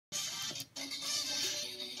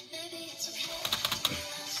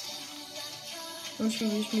Undskyld,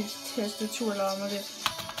 hvis mit tastatur larmer lidt.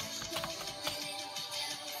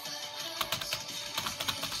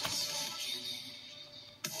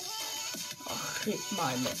 Rip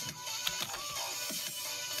mig, mand.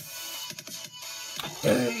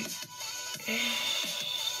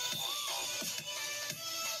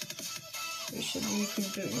 Hvis jeg lige kan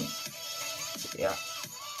dø nu. Ja.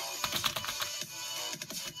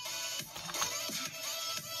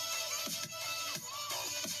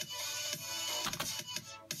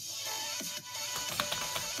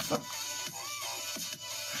 Fuck.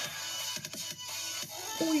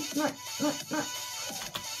 Ui, nej.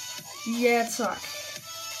 Ja, tak.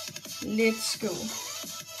 Let's go.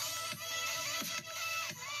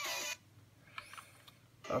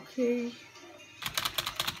 Okay.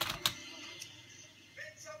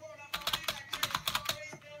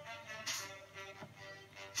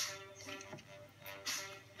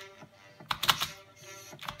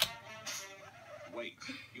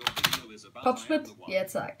 Popsplit? Ja,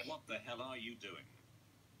 tak. What the hell are you doing?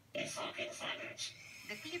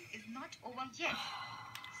 The clip is not over yet.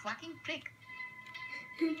 Fucking prick.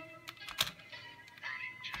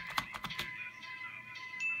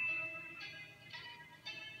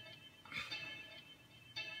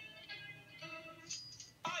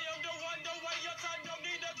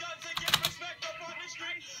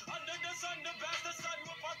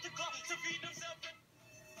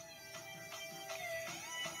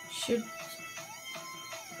 Shit.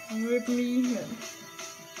 Rip me, men.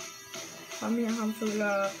 Ham føler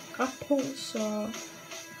jeg ret på, så...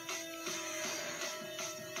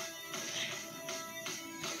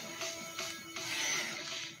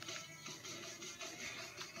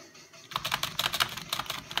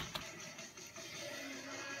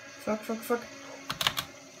 Fuck.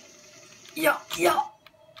 Ja.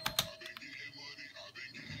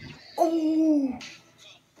 Oh!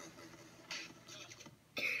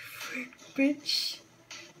 Bitch.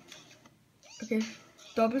 Okay,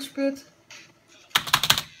 dobbeltsplit.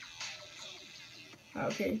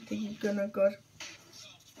 Okay, det gik godt nok godt.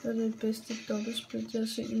 Det er det bedste dobbeltsplit, jeg har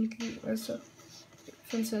set i mit liv. Altså,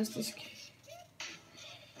 fantastisk.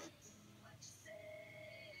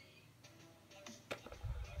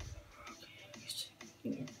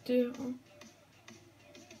 Okay, det her.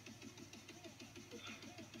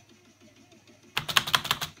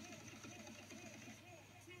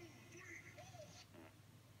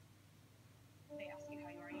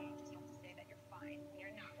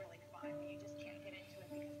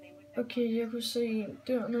 Okay, jeg kunne se en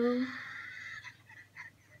dernede,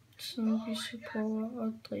 som vi så prøver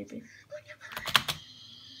at dræbe.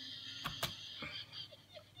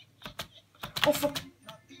 Åh, fuck.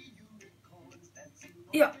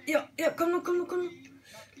 Ja, kom nu.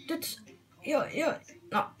 Det, ja.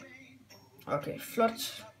 Nå. Okay,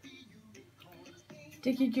 flot.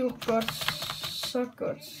 Det gik jo godt. Så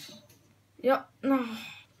godt. Ja, nå.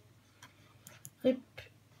 Rip.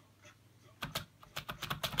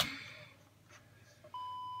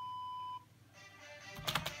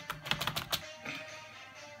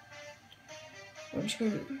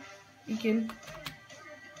 Undskyld igen,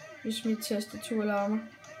 hvis mit tastatur larmer.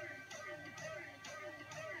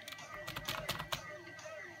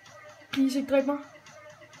 Please, ikke dræb mig.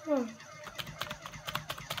 Oh.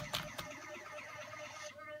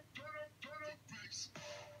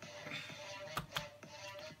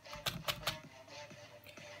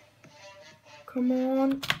 Come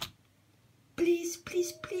on. Please.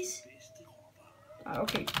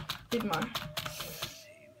 Okay, det er mig.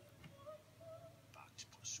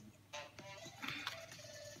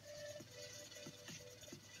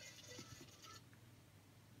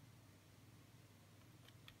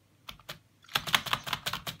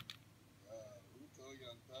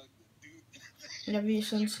 Jeg ved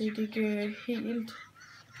sådan set ikke helt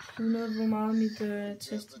 100 hvor meget mit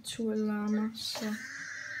tastatur larmer, så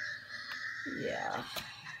ja.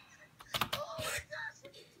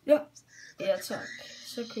 Ja tak,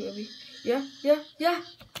 så kører vi. Ja.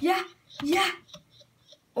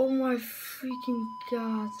 Oh my freaking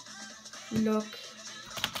god. Lock.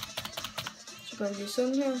 Så gør vi lige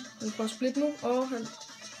sådan her. Vi prøver at splitte nu, og han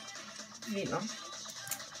vinder.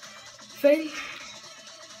 Fail.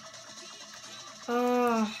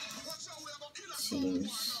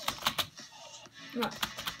 Teams. Nej.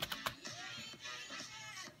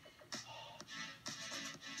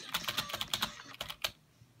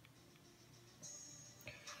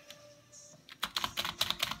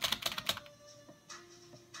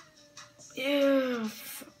 Yeah,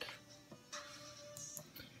 fuck.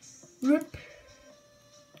 Rip.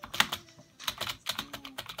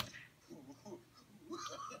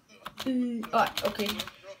 Okay.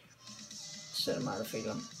 Så er det mig, der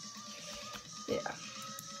fejler. Ja.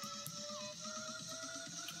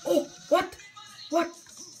 Oh, what?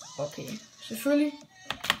 Okay, selvfølgelig.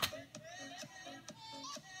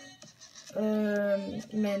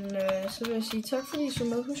 Men så vil jeg sige tak fordi I så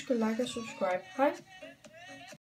med. Husk at like og subscribe. Hej.